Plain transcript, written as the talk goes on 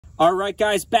All right,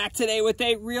 guys, back today with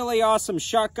a really awesome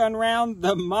shotgun round,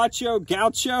 the Macho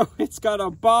Gaucho. It's got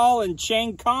a ball and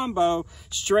chain combo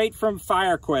straight from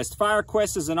FIREQUEST.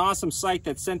 FIREQUEST is an awesome site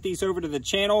that sent these over to the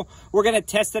channel. We're going to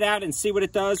test it out and see what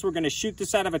it does. We're going to shoot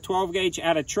this out of a 12 gauge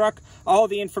out of truck. All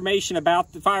the information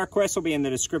about the FIREQUEST will be in the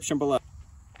description below.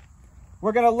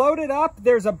 We're going to load it up.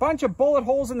 There's a bunch of bullet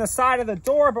holes in the side of the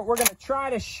door, but we're going to try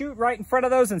to shoot right in front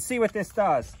of those and see what this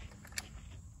does.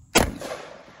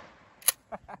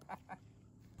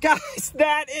 Guys,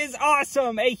 that is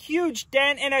awesome. A huge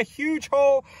dent and a huge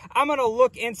hole. I'm going to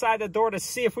look inside the door to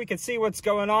see if we can see what's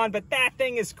going on, but that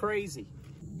thing is crazy.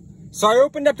 So I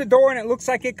opened up the door and it looks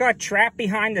like it got trapped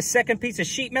behind the second piece of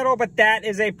sheet metal, but that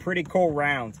is a pretty cool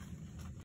round.